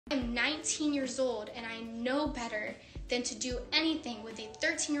I'm 19 years old and I know better than to do anything with a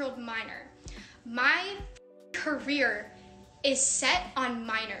 13-year-old minor. My career is set on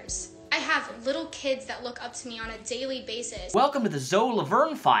minors. I have little kids that look up to me on a daily basis. Welcome to the Zoe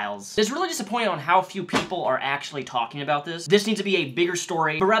Laverne files. It's really disappointing on how few people are actually talking about this. This needs to be a bigger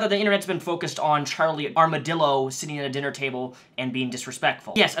story, but rather the internet's been focused on Charlie Armadillo sitting at a dinner table and being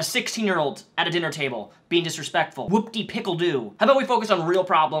disrespectful. Yes, a 16-year-old at a dinner table being disrespectful. Whoop-de-pickle-doo. How about we focus on real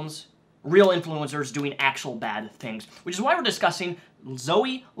problems, real influencers doing actual bad things, which is why we're discussing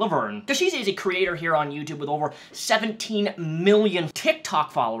Zoe Laverne. Because she is a creator here on YouTube with over 17 million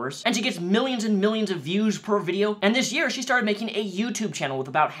TikTok followers, and she gets millions and millions of views per video, and this year she started making a YouTube channel with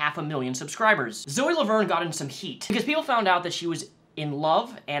about 500,000 subscribers. Zoe Laverne got in some heat because people found out that she was in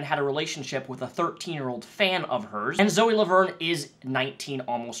love and had a relationship with a 13-year-old fan of hers, and Zoe Laverne is 19,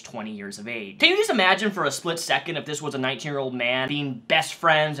 almost 20 years of age. Can you just imagine for a split second if this was a 19-year-old man being best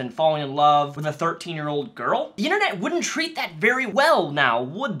friends and falling in love with a 13-year-old girl? The internet wouldn't treat that very well now,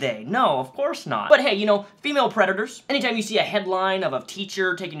 would they? No, of course not. But hey, you know, female predators. Anytime you see a headline of a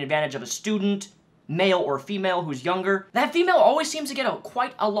teacher taking advantage of a student, male or female who's younger, that female always seems to get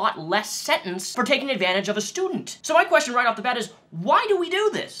quite a lot less sentence for taking advantage of a student. So my question right off the bat is, why do we do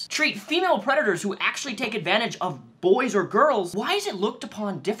this? Treat female predators who actually take advantage of boys or girls, why is it looked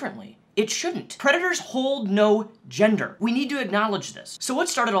upon differently? It shouldn't. Predators hold no gender. We need to acknowledge this. So what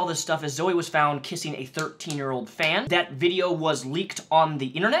started all this stuff is Zoe was found kissing a 13-year-old fan. That video was leaked on the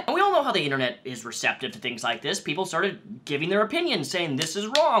internet. And we all know how the internet is receptive to things like this. People started giving their opinions, saying this is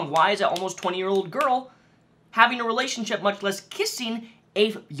wrong. Why is an almost 20-year-old girl having a relationship, much less kissing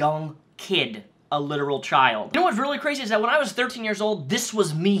a young kid, a literal child? You know what's really crazy is that when I was 13 years old, this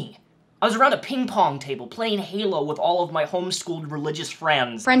was me. I was around a ping pong table playing Halo with all of my homeschooled religious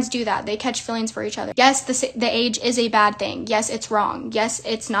friends. Friends do that. They catch feelings for each other. Yes, the age is a bad thing. Yes, it's wrong. Yes,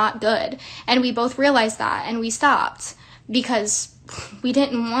 it's not good. And we both realized that, and we stopped because we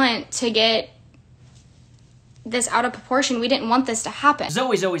didn't want to get this out of proportion. We didn't want this to happen.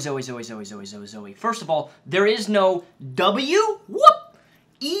 Zoe. First of all, there is no W, whoop,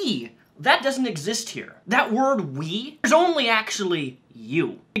 E. That doesn't exist here. That word we, there's only actually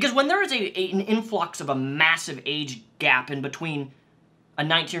you. Because when there is an influx of a massive age gap in between a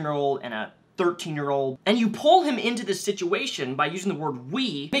 19-year-old and a 13-year-old, and you pull him into this situation by using the word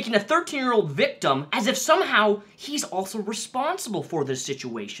we, making a 13-year-old victim as if somehow he's also responsible for this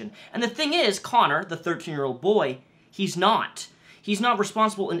situation. And the thing is, Connor, the 13-year-old boy, he's not. He's not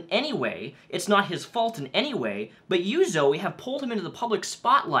responsible in any way, it's not his fault in any way, but you, Zoe, have pulled him into the public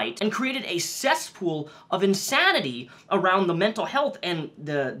spotlight and created a cesspool of insanity around the mental health and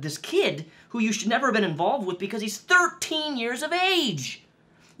this kid who you should never have been involved with because he's 13 years of age.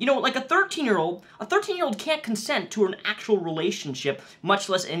 You know, like a 13-year-old can't consent to an actual relationship, much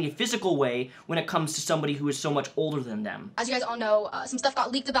less in a physical way when it comes to somebody who is so much older than them. As you guys all know, some stuff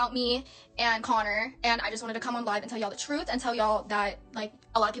got leaked about me and Connor, and I just wanted to come on live and tell y'all the truth and tell y'all that, like,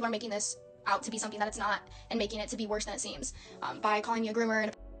 a lot of people are making this out to be something that it's not and making it to be worse than it seems by calling me a groomer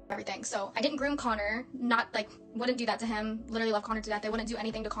and everything. So I didn't groom Connor, wouldn't do that to him, literally love Connor to death. I wouldn't do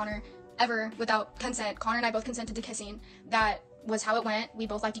anything to Connor ever without consent. Connor and I both consented to kissing. That was how it went. We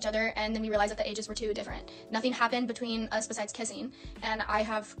both liked each other, and then we realized that the ages were too different. Nothing happened between us besides kissing, and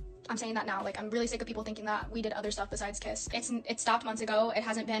I'm saying that now, like, I'm really sick of people thinking that we did other stuff besides kiss. It stopped months ago. It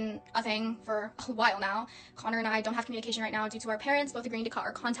hasn't been a thing for a while now. Connor and I don't have communication right now due to our parents both agreeing to cut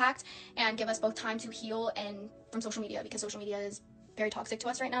our contact and give us both time to heal and from social media, because social media is very toxic to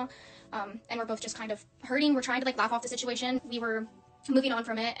us right now, and we're both just kind of hurting. We're trying to, like, laugh off the situation. We were moving on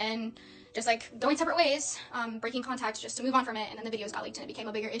from it and just, like, going separate ways, breaking contact just to move on from it, and then the videos got leaked and it became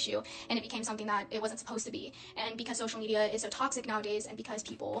a bigger issue, and it became something that it wasn't supposed to be. And because social media is so toxic nowadays, and because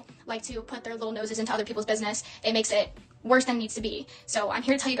people like to put their little noses into other people's business, it makes it worse than it needs to be. So I'm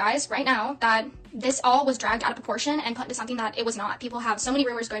here to tell you guys right now that this all was dragged out of proportion and put into something that it was not. People have so many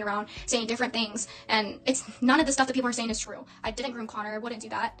rumors going around saying different things, and none of the stuff that people are saying is true. I didn't groom Connor, wouldn't do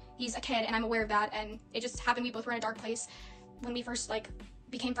that. He's a kid, and I'm aware of that, and it just happened. We both were in a dark place when we first, like,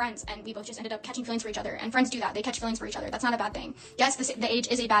 became friends, and we both just ended up catching feelings for each other. And friends do that. They catch feelings for each other. That's not a bad thing. Yes, the age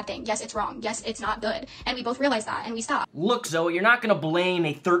is a bad thing. Yes, it's wrong. Yes, it's not good. And we both realized that, and we stopped. Look, Zoe, you're not gonna blame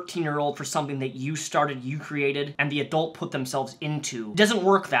a 13-year-old for something that you started, you created, and the adult put themselves into. It doesn't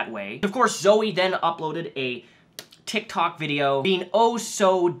work that way. Of course, Zoe then uploaded a TikTok video being oh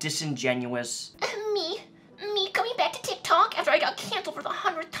so disingenuous. Me coming back to TikTok after I got canceled for the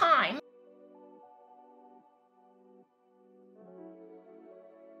 100th time.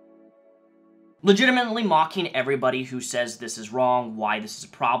 Legitimately mocking everybody who says this is wrong, why this is a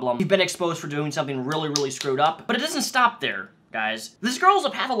problem. You've been exposed for doing something really, really screwed up, but it doesn't stop there. guys. This girl's a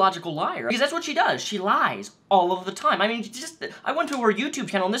pathological liar, because that's what she does. She lies all of the time. I mean, I went to her YouTube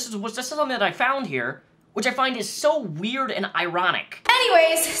channel, and this is something that I found here, which I find is so weird and ironic.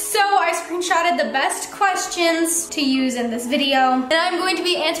 Anyways, so I screenshotted the best questions to use in this video, and I'm going to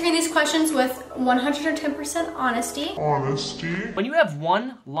be answering these questions with 110% honesty. When you have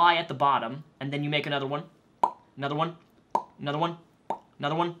one lie at the bottom, and then you make another one, another one, another one,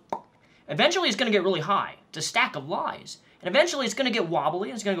 another one, eventually it's gonna get really high. It's a stack of lies. And eventually it's gonna get wobbly,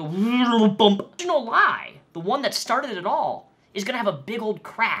 and it's gonna go bump. There's no lie. The one that started it all is gonna have a big old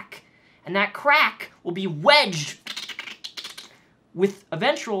crack. And that crack will be wedged with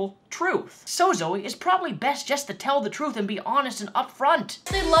eventual truth. So, Zoe, it's probably best just to tell the truth and be honest and upfront.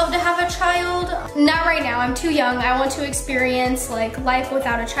 I'd love to have a child. Not right now, I'm too young. I want to experience like life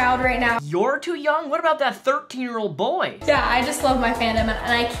without a child right now. You're too young? What about that 13-year-old boy? Yeah, I just love my fandom,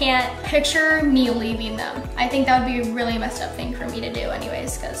 and I can't picture me leaving them. I think that would be a really messed up thing for me to do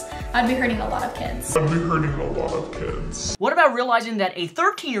anyways, because I'd be hurting a lot of kids. What about realizing that a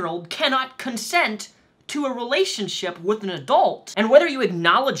 13-year-old cannot consent to a relationship with an adult, and whether you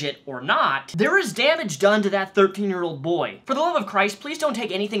acknowledge it or not, there is damage done to that 13-year-old boy. For the love of Christ, please don't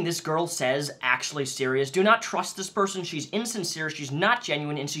take anything this girl says actually serious. Do not trust this person. She's insincere, she's not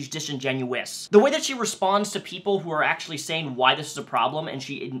genuine, and she's disingenuous. The way that she responds to people who are actually saying why this is a problem, and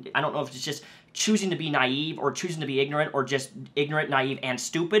I don't know if it's just choosing to be naive or choosing to be ignorant or just ignorant, naive, and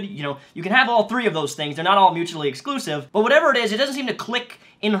stupid. You know, you can have all three of those things. They're not all mutually exclusive. But whatever it is, it doesn't seem to click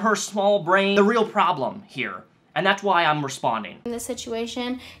in her small brain the real problem here. And that's why I'm responding. In this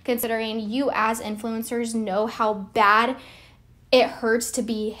situation, considering you as influencers know how bad it hurts to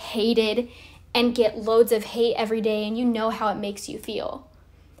be hated and get loads of hate every day, and you know how it makes you feel.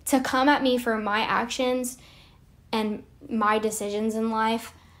 To come at me for my actions and my decisions in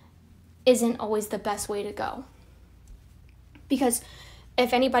life isn't always the best way to go. Because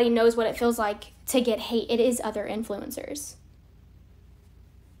if anybody knows what it feels like to get hate, it is other influencers.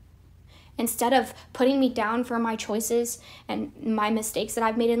 Instead of putting me down for my choices and my mistakes that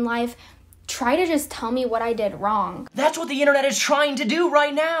I've made in life, try to just tell me what I did wrong. That's what the internet is trying to do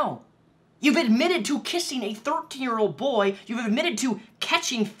right now. You've admitted to kissing a 13-year-old boy. You've admitted to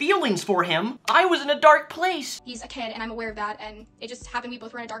catching feelings for him. I was in a dark place. He's a kid, and I'm aware of that, and it just happened we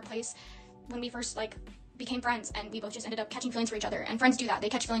both were in a dark place when we first, became friends, and we both just ended up catching feelings for each other. And friends do that. They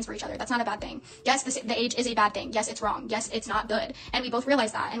catch feelings for each other. That's not a bad thing. Yes, the age is a bad thing. Yes, it's wrong. Yes, it's not good. And we both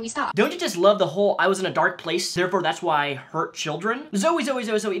realized that, and we stopped. Don't you just love the whole, I was in a dark place, therefore that's why I hurt children? Zoe,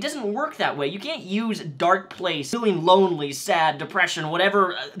 it doesn't work that way. You can't use dark place, feeling lonely, sad, depression,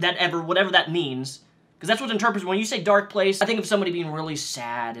 whatever that means. Because that's what's interpreted. When you say dark place, I think of somebody being really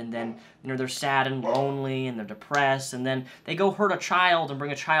sad, and then, you know, they're sad and lonely, and they're depressed, and then they go hurt a child and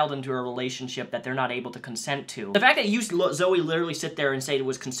bring a child into a relationship that they're not able to consent to. The fact that you, Zoe, literally sit there and say it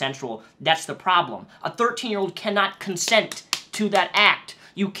was consensual, that's the problem. A 13-year-old cannot consent to that act.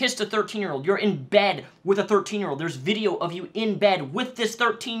 You kissed a 13-year-old. You're in bed with a 13-year-old. There's video of you in bed with this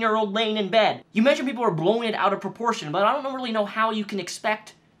 13-year-old laying in bed. You mentioned people are blowing it out of proportion, but I don't really know how you can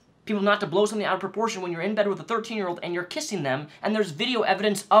expect people not to blow something out of proportion when you're in bed with a 13-year-old and you're kissing them, and there's video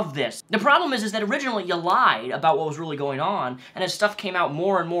evidence of this. The problem is that originally you lied about what was really going on, and as stuff came out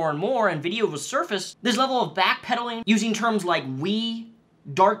more and more and more and video was surfaced, this level of backpedaling, using terms like we,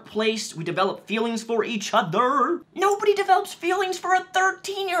 dark place, we develop feelings for each other. Nobody develops feelings for a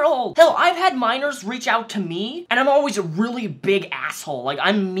 13-year-old. Hell, I've had minors reach out to me, and I'm always a really big asshole. Like,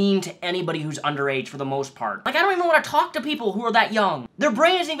 I'm mean to anybody who's underage for the most part. Like, I don't even want to talk to people who are that young. Their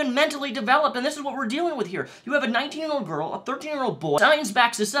brain isn't even mentally developed, and this is what we're dealing with here. You have a 19-year-old girl, a 13-year-old boy. Science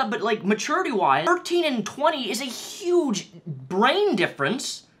backs this up, but like, maturity-wise, 13 and 20 is a huge brain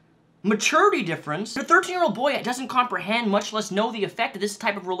difference. Maturity difference. A 13-year-old boy doesn't comprehend, much less know the effect of this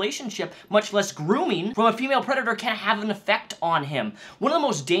type of relationship, much less grooming from a female predator can have an effect on him. One of the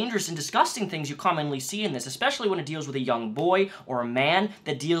most dangerous and disgusting things you commonly see in this, especially when it deals with a young boy or a man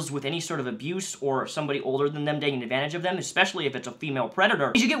that deals with any sort of abuse or somebody older than them taking advantage of them, especially if it's a female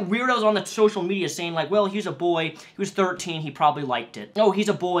predator, is you get weirdos on the social media saying like, well, he's a boy, he was 13, he probably liked it. Oh, he's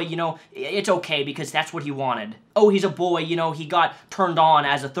a boy, you know, it's okay because that's what he wanted. Oh, he's a boy, you know, he got turned on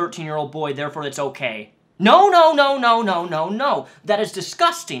as a 13-year-old boy, therefore it's okay. No, no, no, no, no, no, no. That is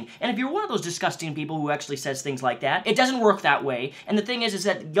disgusting. And if you're one of those disgusting people who actually says things like that, it doesn't work that way. And the thing is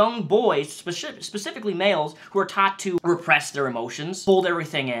that young boys, specifically males, who are taught to repress their emotions, hold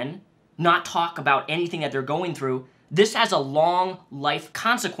everything in, not talk about anything that they're going through, This has a long life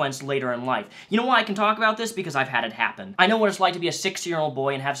consequence later in life. You know why I can talk about this? Because I've had it happen. I know what it's like to be a 16-year-old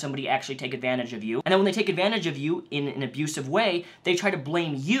boy and have somebody actually take advantage of you. And then when they take advantage of you in an abusive way, they try to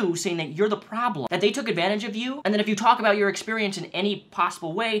blame you, saying that you're the problem. That they took advantage of you, and that if you talk about your experience in any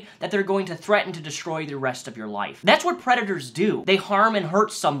possible way, that they're going to threaten to destroy the rest of your life. That's what predators do. They harm and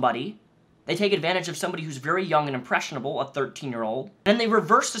hurt somebody. They take advantage of somebody who's very young and impressionable, a 13-year-old, and they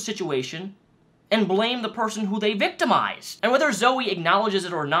reverse the situation and blame the person who they victimized. And whether Zoe acknowledges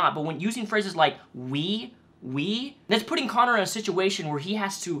it or not, but when using phrases like we, that's putting Connor in a situation where he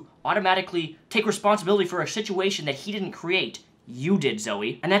has to automatically take responsibility for a situation that he didn't create. You did,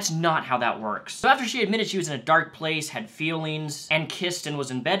 Zoe. And that's not how that works. So after she admitted she was in a dark place, had feelings, and kissed and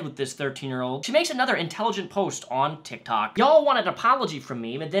was in bed with this 13-year-old, she makes another intelligent post on TikTok. Y'all want an apology from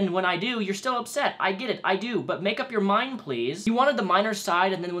me, but then when I do, you're still upset. I get it, I do, but make up your mind, please. You wanted the minor's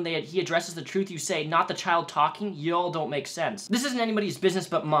side, and then when he addresses the truth, you say, not the child talking. Y'all don't make sense. This isn't anybody's business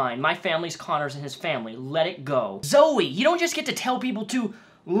but mine. My family's Connor's and his family. Let it go. Zoe, you don't just get to tell people to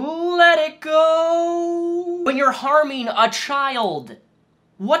let it go when you're harming a child.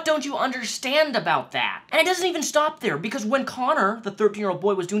 What don't you understand about that? And it doesn't even stop there, because when Connor, the 13-year-old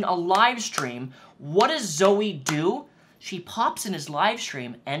boy, was doing a live stream, what does Zoe do? She pops in his live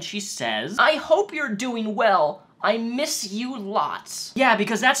stream and she says, I hope you're doing well. I miss you lots. Yeah,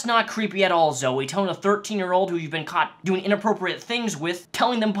 because that's not creepy at all, Zoe. Telling a 13-year-old who you've been caught doing inappropriate things with,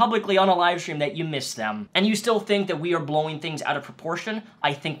 telling them publicly on a live stream that you miss them. And you still think that we are blowing things out of proportion?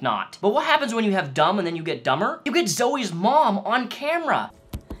 I think not. But what happens when you have dumb and then you get dumber? You get Zoe's mom on camera.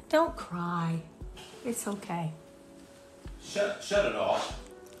 Don't cry. It's okay. Shut it off.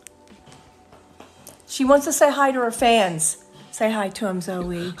 She wants to say hi to her fans. Say hi to them,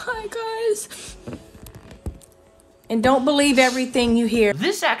 Zoe. Hi, guys. And don't believe everything you hear.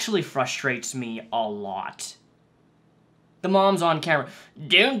 This actually frustrates me a lot. The mom's on camera.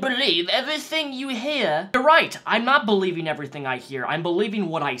 Don't believe everything you hear. You're right. I'm not believing everything I hear. I'm believing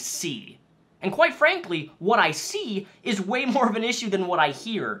what I see. And quite frankly, what I see is way more of an issue than what I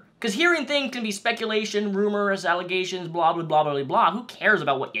hear. Because hearing things can be speculation, rumors, allegations, blah, blah, blah, blah, blah. Who cares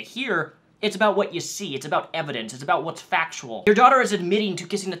about what you hear? It's about what you see. It's about evidence. It's about what's factual. Your daughter is admitting to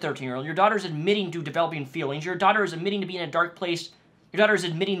kissing a 13-year-old. Your daughter is admitting to developing feelings. Your daughter is admitting to being in a dark place. Your daughter is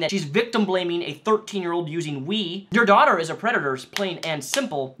admitting that she's victim blaming a 13-year-old using we. Your daughter is a predator, plain and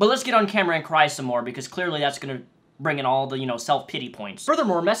simple. But let's get on camera and cry some more, because clearly that's gonna bring in all the, you know, self-pity points.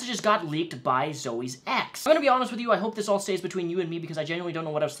 Furthermore, messages got leaked by Zoe's ex. I'm gonna be honest with you, I hope this all stays between you and me, because I genuinely don't know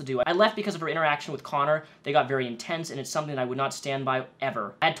what else to do. I left because of her interaction with Connor. They got very intense, and it's something that I would not stand by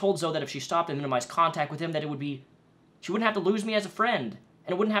ever. I had told Zoe that if she stopped and minimized contact with him, that it would be, she wouldn't have to lose me as a friend,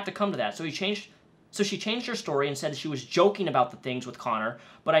 and it wouldn't have to come to that. So she changed her story and said she was joking about the things with Connor,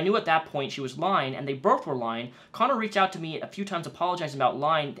 but I knew at that point she was lying, and they both were lying. Connor reached out to me a few times apologizing about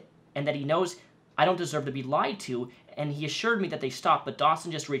lying, and that he knows I don't deserve to be lied to, and he assured me that they stopped, but Dawson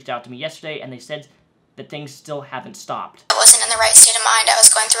just reached out to me yesterday, and they said that things still haven't stopped. I wasn't in the right state of mind. I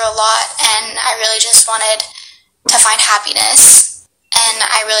was going through a lot, and I really just wanted to find happiness, and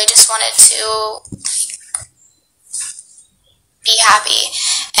I really just wanted to be happy,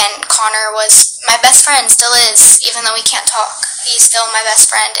 and Connor was my best friend, still is, even though we can't talk. He's still my best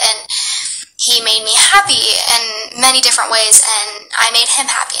friend, and he made me happy in many different ways, and I made him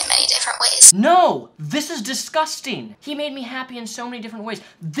happy in many different ways. No! This is disgusting! He made me happy in so many different ways.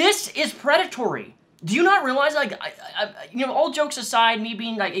 This is predatory! Do you not realize, like, you know, all jokes aside, me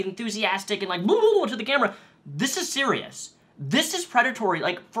being, like, enthusiastic and, like, to the camera, this is serious. This is predatory.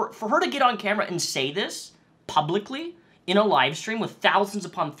 Like, for her to get on camera and say this publicly in a live stream with thousands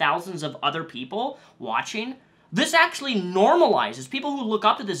upon thousands of other people watching, this actually normalizes, people who look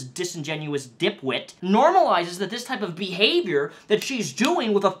up to this disingenuous dipwit, normalizes that this type of behavior that she's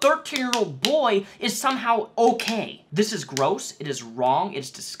doing with a 13-year-old boy is somehow okay. This is gross, it is wrong, it's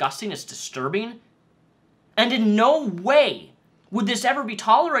disgusting, it's disturbing, and in no way would this ever be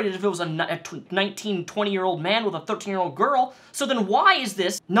tolerated if it was a 19, 20-year-old man with a 13-year-old girl. So then why is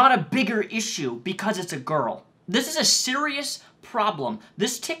this not a bigger issue because it's a girl? This is a serious problem.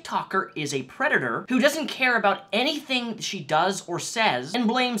 This TikToker is a predator who doesn't care about anything she does or says and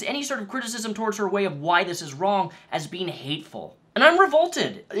blames any sort of criticism towards her way of why this is wrong as being hateful. And I'm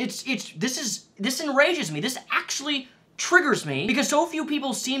revolted. This enrages me. This actually triggers me because so few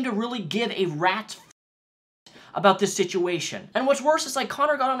people seem to really give a rat's about this situation. And what's worse is, like,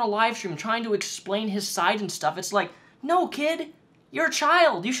 Connor got on a live stream trying to explain his side and stuff. It's like, no, kid, you're a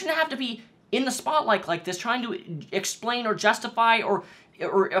child. You shouldn't have to be in the spotlight like this trying to explain or justify or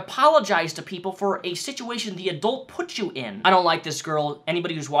or apologize to people for a situation the adult put you in. I don't like this girl.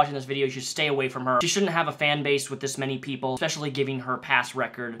 Anybody who's watching this video should stay away from her. She shouldn't have a fan base with this many people, especially giving her past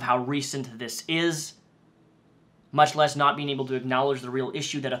record of how recent this is, much less not being able to acknowledge the real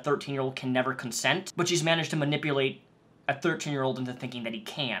issue that a 13-year-old can never consent. But she's managed to manipulate a 13-year-old into thinking that he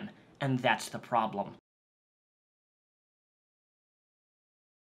can, and that's the problem.